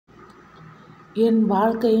என்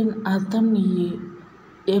வாழ்க்கையின் அர்த்தம் நீயே.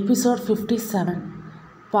 Episode 57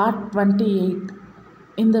 part 28.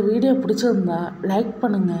 இந்த வீடியோ பிடிச்சிருந்தா லைக்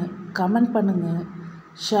பண்ணுங்கள், கமெண்ட் பண்ணுங்கள்,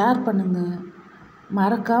 ஷேர் பண்ணுங்கள்,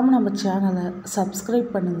 மறக்காமல் நம்ம சேனலை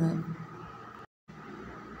சப்ஸ்கிரைப் பண்ணுங்கள்.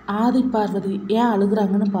 ஆதி பார்வதி ஏன்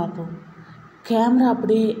அழுகுறாங்கன்னு பார்ப்போம். கேமரா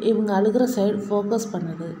அப்படியே இவங்க அழுகிற சைடு ஃபோக்கஸ்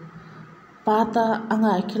பண்ணுது. பார்த்தா அங்கே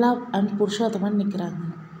அகிலா அண்ட் புருஷோத்தமன் நிற்கிறாங்க.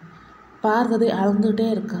 பார்வதி அழுந்துகிட்டே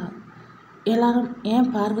இருக்கா. எல்லாரும் ஏன்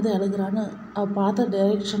பார்வதி அழுகிறான்னு அவள் பார்த்த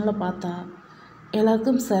டைரெக்ஷனில் பார்த்தா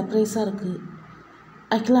எல்லாருக்கும் சர்ப்ரைஸாக இருக்குது.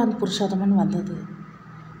 அகிலா அண்ட் புருஷோத்தமன் வந்தது.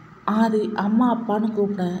 ஆதி அம்மா அப்பான்னு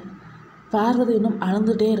கூப்பிட பார்வதி இன்னும்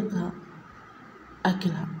அழுந்துகிட்டே இருக்கா.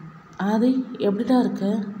 அகிலா, ஆதி எப்படிடா இருக்க?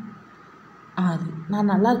 ஆதி,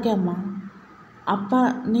 நான் நல்லா இருக்கேன் அம்மா. அப்பா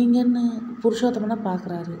நீங்கன்னு புருஷோத்தமனை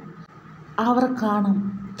பார்க்குறாரு. அவரை காணோம்.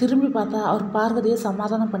 திரும்பி பார்த்தா அவர் பார்வதியை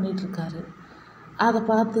சமாதானம் பண்ணிகிட்ருக்காரு. அதை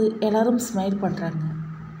பார்த்து எல்லாரும் ஸ்மைல் பண்ணுறாங்க.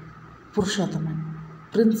 புருஷோத்தமன்,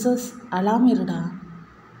 பிரின்சஸ் அழாமல் இருடா.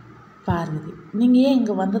 பார்வதி, நீங்கள் ஏன்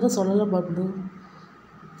இங்கே வந்ததை சொல்லலை பப்ளு?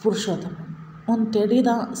 புருஷோத்தமன், உன் டெடி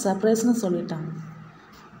தான் சர்ப்ரைஸ்னு சொல்லிட்டான்.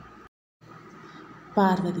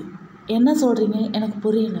 பார்வதி, என்ன சொல்கிறீங்க எனக்கு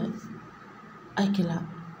புரியலை. அகிலா,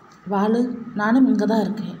 வாளு, நானும் இங்கே தான்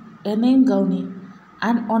இருக்கேன். என்னையும் கவுனி.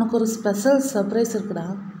 அண்ட் உனக்கு ஒரு ஸ்பெஷல் சர்ப்ரைஸ் இருக்குடா.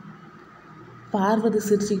 பார்வதி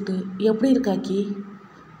சிரிச்சுக்கிட்டு, எப்படி இருக்காக்கி?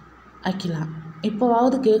 அகிலா,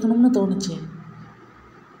 இப்போவாவது கேட்கணும்னு தோணுச்சு.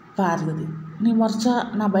 பார்வதி, நீ முறைச்சா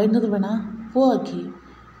நான் பயந்தது வேணா? போ அக்கி,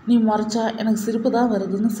 நீ முறைச்சா எனக்கு சிரிப்பு தான்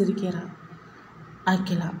வருதுன்னு சிரிக்கிறா.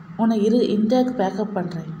 அகிலா, உன்னை இந்தியாவுக்கு பேக்கப்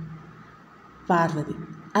பண்ணுறேன். பார்வதி,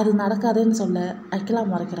 அது நடக்காதேன்னு சொல்ல அகிலா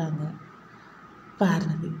முறைக்கிறாங்க.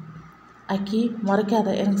 பார்வதி, அக்கி முறைக்காத,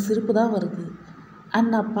 எனக்கு சிரிப்பு தான் வருது.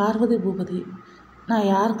 அண்ட் நான் பார்வதி பூபதி, நான்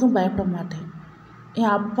யாருக்கும் பயப்பட மாட்டேன்.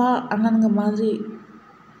 என் அப்பா அண்ணனுங்க மாதிரி,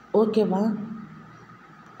 ஓகேவா?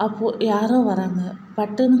 அப்போது யாரோ வராங்க,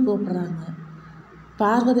 பட்டுன்னு கூப்பிட்றாங்க.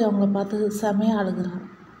 பார்வதி அவங்கள பார்த்து செமையாக அழுகிறான்.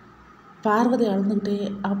 பார்வதி அழுதுகிட்டே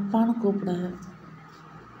அப்பான்னு கூப்பிட,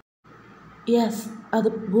 எஸ்,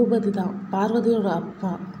 அது பூபதி தான், பார்வதியோட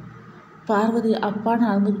அப்பா. பார்வதி அப்பான்னு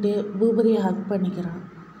அழுதுகிட்டே பூபதியை ஹக் பண்ணிக்கிறான்.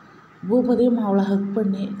 பூபதியும் அவளை ஹக்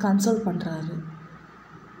பண்ணி கன்சோல் பண்ணுறாரு.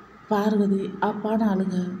 பார்வதி அப்பான்னு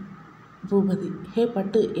அழுக. பூபதி, ஹே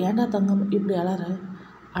பட்டு, ஏண்டா தங்கம் இப்படி அழற?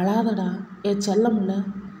 அழாதடா, செல்லமில்ல,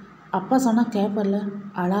 அப்பா சொன்னால் கேட்பல்ல,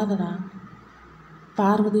 அழாதடா.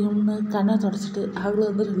 பார்வதியும்னு கண்ணை தொடச்சிட்டு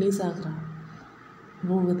அவளிருந்து ரிலீஸ் ஆகுறான்.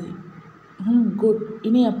 பூபதி, குட்,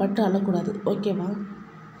 இனி என் பட்டு அழக்கூடாது, ஓகேவா?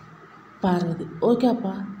 பார்வதி, ஓகே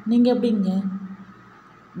அப்பா, நீங்கள் எப்படிங்க?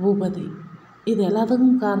 பூபதி, இது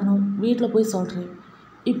எல்லாத்துக்கும் காரணம் வீட்டில் போய் சொல்கிறேன்.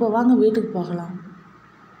 இப்போ வாங்க வீட்டுக்கு போகலாம்.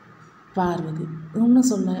 பார்வதி, இன்னும்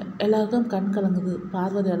சொல்ல எல்லாருக்கும் கண் கலங்குது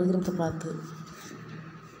பார்வதி அழுகிறத பார்த்து.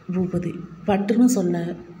 பூபதி, பட்டுன்னு சொல்ல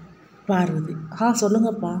பார்வதி,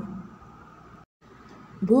 சொல்லுங்கப்பா.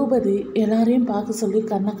 பூபதி எல்லாரையும் பார்க்க சொல்லி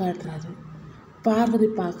கண்ணை காட்டுறாரு. பார்வதி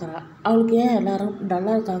பார்க்குறா. அவளுக்கு ஏன் எல்லாரும்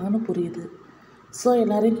டல்லாக இருக்காங்கன்னு புரியுது. ஸோ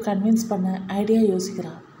எல்லாரையும் கன்வின்ஸ் பண்ண ஐடியா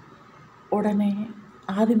யோசிக்கிறா. உடனே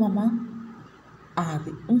ஆதி மாமா.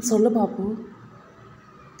 ஆதி, சொல்லு பாப்பு.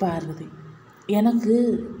 பார்வதி, எனக்கு.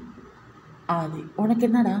 ஆதி, உனக்கு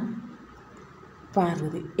என்னடா?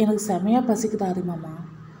 பார்வதி, எனக்கு செமையாக பசிக்குது ஆதி மாமா.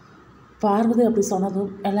 பார்வதி அப்படி சொன்னதும்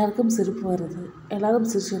எல்லாருக்கும் சிரிப்பு வருது. எல்லாரும்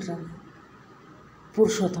சிரிச்சிடுறாங்க.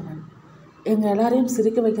 புருஷோத்தமன், எங்கள் எல்லாரையும்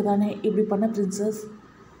சிரிக்க வைக்க தானே இப்படி பண்ண princess.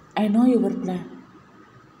 I know your plan.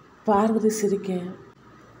 Parvati சிரிக்க.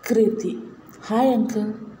 Kriti, hi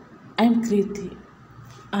uncle, I am Kriti.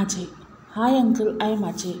 Ajay, hi uncle, I am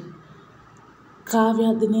Ajay.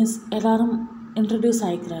 Kavya, Dinesh எல்லாரும் இன்ட்ரடியூஸ்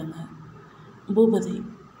ஆகிக்கிறாங்க. பூபதி,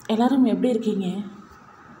 எல்லாரும் எப்படி இருக்கீங்க?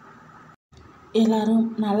 எல்லாரும்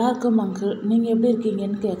நல்லா இருக்கும் அங்கிள், நீங்கள் எப்படி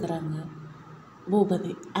இருக்கீங்கன்னு கேட்குறாங்க.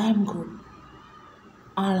 Boopathi, I am good.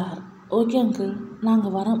 ஆளார், okay uncle,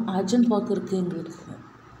 நாங்கள் வரோம், அர்ஜென்ட் ஒர்க் இருக்குது எங்களுக்கு.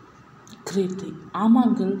 கிருத்தி, ஆமாம்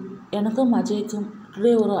அங்கிள், எனக்கும் அஜய்க்கும்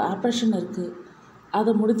டுடே ஒரு ஆப்ரேஷன் இருக்குது.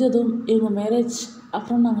 அது முடிஞ்சதும் இவங்க மேரேஜ்,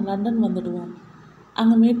 அப்புறம் நாங்கள் லண்டன் வந்துடுவோம்.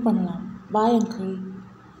 அங்கே மீட் பண்ணலாம். Bye uncle.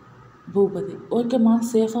 பூபதி, ஓகேம்மா,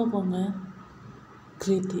 சேஃபாக போங்க.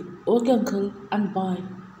 Kriti, okay uncle and bye.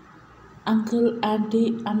 Uncle, anti,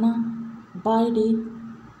 Anna, bye D.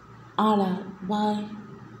 ஆளார், bye.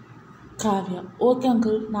 Kavya, okay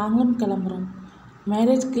uncle, நாங்களும் கிளம்புறோம்.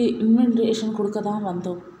 மேரேஜ்க்கு இன்விடேஷன் கொடுக்க தான்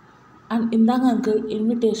வந்தோம். அண்ட் இந்தாங்க அங்கிள்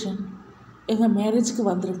இன்விடேஷன், எங்கள் மேரேஜுக்கு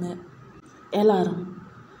வந்துடுங்க எல்லாரும்.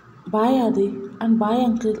 பாய் ஆதி and bye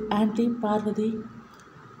uncle, anti, Parvati.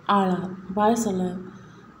 ஆளார், பாய் சொல்ல.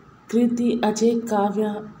 கிருத்தி, அஜய்,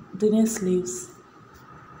 காவ்யா, தினேஷ் லீவ்ஸ்.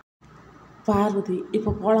 பார்வதி,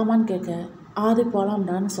 இப்போ போகலாமான்னு கேட்க ஆதி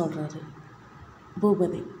போகலாம்டான்னு சொல்கிறாரு.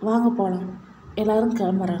 பூபதி வாங்க போகலாம். எல்லோரும்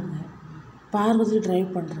கிளம்புறாங்க. பார்வதி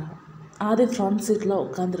டிரைவ் பண்ணுறா. ஆதி ஃப்ரண்ட் சீட்டில்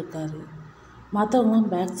உட்காந்துருக்காரு,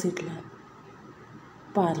 மற்றவங்களாம் பேக் சீட்டில்.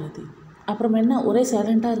 பார்வதி அப்புறம் என்ன ஒரே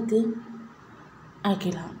சைலண்ட்டாக இருக்குது?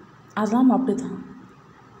 அகிலா அதெல்லாம் அப்படி தான்.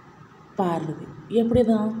 பார்வதி எப்படி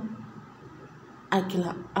தான்?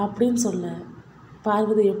 அகிலா அப்படின்னு சொல்ல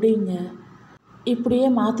பார்வதி எப்படிங்க? இப்படியே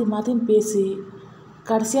மாற்றி மாற்றின்னு பேசி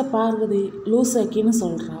கடைசியாக பார்வதி லூஸ் அக்கின்னு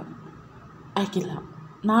சொல்கிறா. அகிலா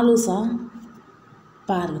நான் லூஸா?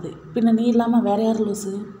 பார்வதி பின்ன நீ இல்லாமல் வேற யார்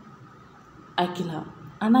லூஸு? அகிலா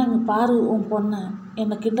அண்ணா இங்கே பாரு உன் பொண்ணை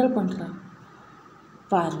என்னை கிண்டல் பண்ணுறா.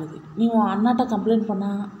 பார்வதி நீ உன் அண்ணாட்ட கம்ப்ளைண்ட்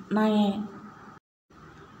பண்ணா நான் ஏன்?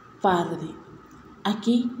 பார்வதி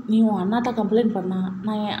அக்கி நீ உன் அண்ணாட்ட கம்ப்ளைண்ட் பண்ணா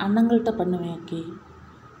நான் என் அண்ணங்கள்கிட்ட பண்ணுவேன் அக்கி.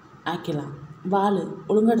 அகிலா பாலு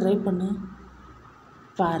ஒழுங்காக ட்ரைவ் பண்ணு.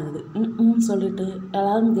 பார்வதி சொல்லிட்டு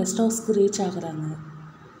எல்லோரும் கெஸ்ட் ஹவுஸ்க்கு ரீச் ஆகுறாங்க.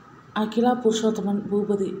 அகிலா புருஷோத்தமன்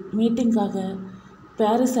பூபதி மீட்டிங்காக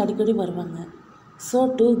பாரிஸ் அடிக்கடி வருவாங்க. ஸோ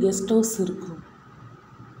 2 கெஸ்ட் ஹவுஸ் இருக்கும்.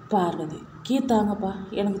 பார்வதி கீ தாங்கப்பா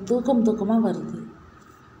எனக்கு தூக்கமாக வருது.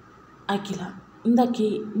 அகிலா இந்த கீ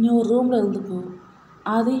நீ ஒரு ரூமில் இருந்துக்கோ.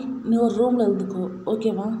 ஆதி நீ ஒரு ரூமில் இருந்துக்கோ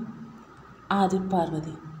ஓகேவா? ஆதி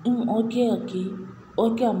பார்வதி ஓகே அக்கி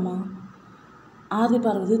ஓகே அம்மா. ஆதி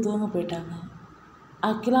பார்வதி தூங்க போயிட்டாங்க.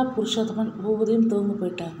 அகிலா புருஷோத்தமன் பூபதியும் தூங்க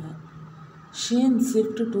போயிட்டாங்க. Sheen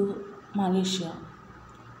shift to Malaysia.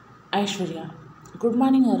 Aishwarya good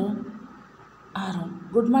morning Arun. Arun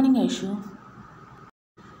good morning Aishu.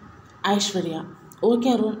 Aishwarya okay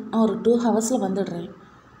Arun நான் ஒரு 2 ஹவர்ஸில் வந்துடுறேன்.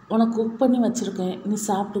 உனக்கு குக் பண்ணி வச்சுருக்கேன் நீ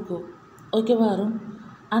சாப்பிட்டுக்கோ ஓகேவா அருண்?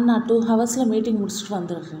 நான் 2 ஹவர்ஸில் மீட்டிங் முடிச்சுட்டு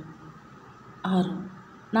வந்துடுறேன். அருண்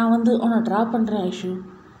நான் வந்து உன்னை ட்ராப் பண்ணுறேன் ஐஷு.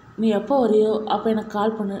 நீ எப்போ வரையோ அப்போ எனக்கு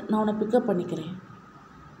கால் பண்ணு, நான் உன்னை பிக்கப் பண்ணிக்கிறேன்.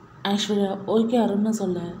 ஐஸ்வர்யா ஓகே அருண்னு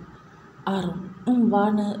சொல்ல அருண்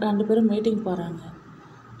வான்னு 2 பேரும் மீட்டிங் போகிறாங்க.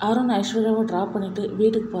 அருண் ஐஸ்வர்யாவை ட்ராப் பண்ணிவிட்டு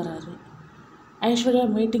வீட்டுக்கு போகிறாரு. ஐஸ்வர்யா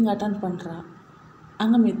மீட்டிங் அட்டன் பண்ணுறா.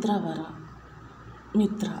 அங்கே மித்ரா வரா.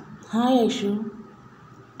 மித்ரா ஹாய் ஐஷு.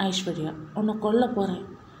 ஐஸ்வர்யா உன்னை கொல்ல போகிறேன்.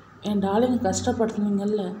 என் டாலிங்க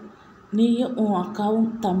கஷ்டப்படுத்துனீங்கல்ல நீயும் உன் அக்காவும்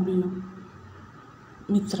தம்பியும்.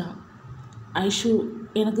 மித்ரா ஐஷு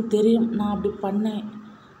எனக்கு தெரியும் நான் அப்படி பண்ணேன்.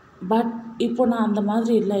 பட் இப்போ நான் அந்த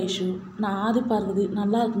மாதிரி இல்லை ஐஷு. நான் ஆதி பார்வதி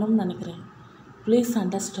நல்லா இருக்கணும்னு நினைக்கிறேன். Please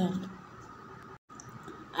understand.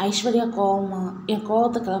 ஐஸ்வர்யா கோவமா என்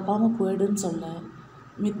கோவத்தை கிளப்பாமல் போயிடுன்னு சொல்ல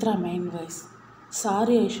Mitra main voice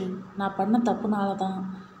sorry Aishu நான் பண்ண தப்புனால தான்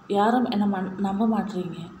யாரும் என்னை நம்ப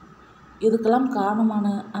மாட்டேறீங்க. இதுக்கெல்லாம் காரணமான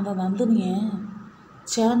அந்த நந்தினியை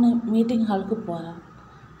சேனு மீட்டிங் ஹாலுக்கு போகிறா.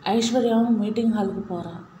 ஐஸ்வர்யாவும் மீட்டிங் ஹாலுக்கு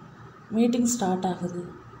போகிறா. மீட்டிங் ஸ்டார்ட் ஆகுது.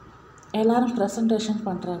 எல்லோரும் ப்ரெசன்டேஷன்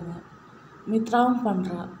பண்ணுறாங்க. மித்ராவும்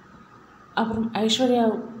பண்ணுறா. அப்புறம் ஐஸ்வர்யா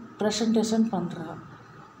ப்ரெசன்டேஷன் பண்ணுறா.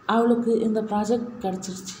 அவளுக்கு இந்த ப்ராஜெக்ட்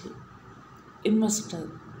கிடச்சிருச்சு. இன்வெஸ்டர்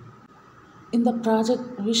இந்த project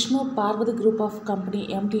Vishnu Parvati group of company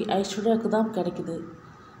MD ஐஸ்வர்யாவுக்கு தான் கிடைக்குது.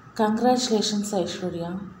 Congratulations Aishwarya.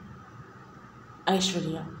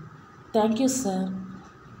 Aishwarya thank you sir.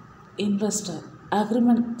 Investor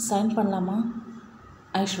agreement sign பண்ணலாமா?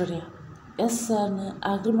 ஐஸ்வர்யா எஸ் சார்னு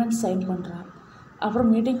அக்ரிமெண்ட் சைன் பண்ணுறா.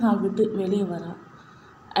 அப்புறம் மீட்டிங் ஹால் விட்டு வெளியே வரா.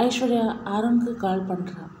 ஐஸ்வர்யா அருணுக்கு கால்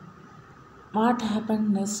பண்ணுறா. What happen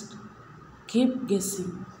next? Keep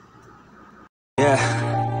guessing.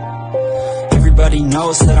 Everybody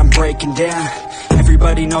knows that I'm breaking down.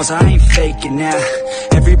 Everybody knows I ain't faking now.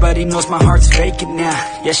 Everybody knows my heart's faking now.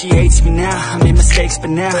 Yeah, she hates me now, I made mistakes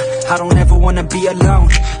but now I don't ever wanna be alone.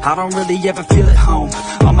 I don't really ever feel at home.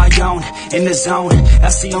 On my own, in the zone,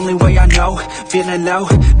 that's the only way I know. Feeling low,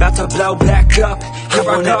 about to blow back up. I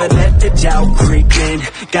won't ever let the doubt creep in.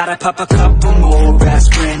 Gotta pop a couple more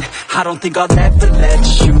aspirin. I don't think I'll ever let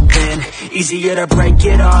you in. Easier to break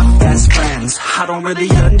it off best friends. I don't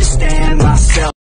really understand myself.